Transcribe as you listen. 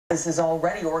This is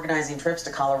already organizing trips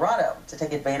to Colorado to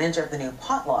take advantage of the new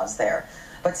pot laws there.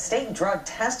 But state drug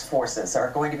task forces are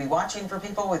going to be watching for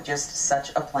people with just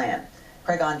such a plan.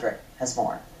 Craig Andrick has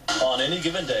more. On any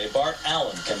given day, Bart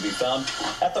Allen can be found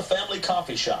at the family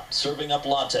coffee shop serving up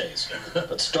lattes.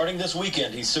 But starting this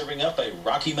weekend, he's serving up a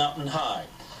Rocky Mountain High.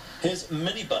 His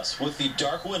minibus with the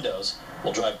dark windows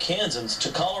will drive Kansans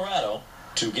to Colorado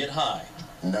to get high.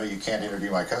 No, you can't interview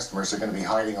my customers. They're going to be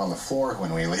hiding on the floor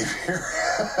when we leave here.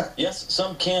 Yes,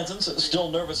 some Kansans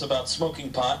still nervous about smoking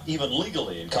pot, even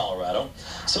legally in Colorado.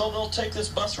 So they'll take this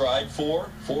bus ride for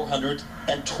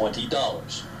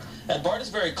 $420. And Bart is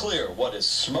very clear, what is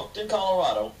smoked in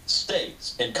Colorado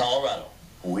stays in Colorado.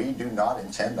 We do not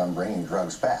intend on bringing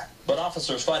drugs back. But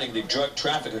officers fighting the drug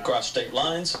traffic across state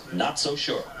lines, not so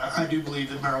sure. I do believe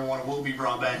that marijuana will be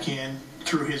brought back in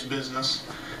through his business.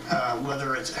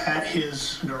 Whether it's at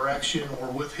his direction or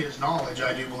with his knowledge,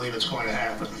 I do believe it's going to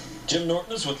happen. Jim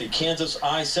Norton is with the Kansas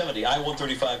I-70,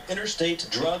 I-135 Interstate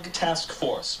Drug Task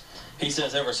Force. He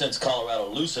says ever since Colorado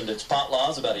loosened its pot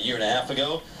laws about a year and a half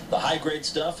ago, the high-grade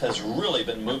stuff has really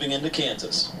been moving into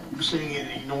Kansas. We're seeing an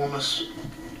enormous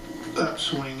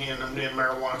upswing in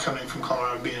marijuana coming from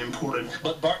Colorado being imported.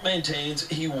 But Bart maintains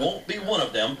he won't be one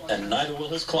of them, and neither will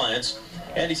his clients.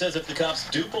 And he says if the cops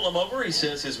do pull him over, he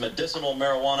says his medicinal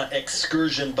marijuana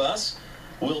excursion bus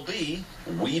will be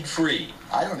weed-free.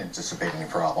 I don't anticipate any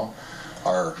problem.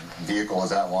 Our vehicle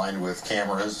is outlined with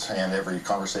cameras, and every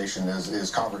conversation is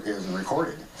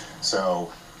recorded.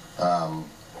 So,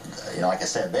 like I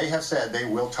said, they have said they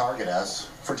will target us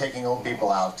for taking old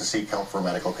people out to seek help for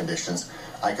medical conditions.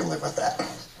 I can live with that.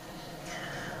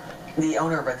 The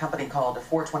owner of a company called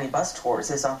 420 Bus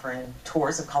Tours is offering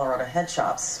tours of Colorado head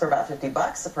shops for about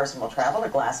 $50. The person will travel to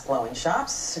glass-blowing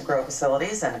shops, grow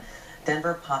facilities, and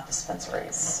Denver pot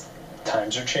dispensaries.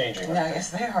 Times are changing. Yeah, yes,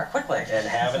 they are, quickly. And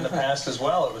have in the past as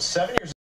well. It was 7 years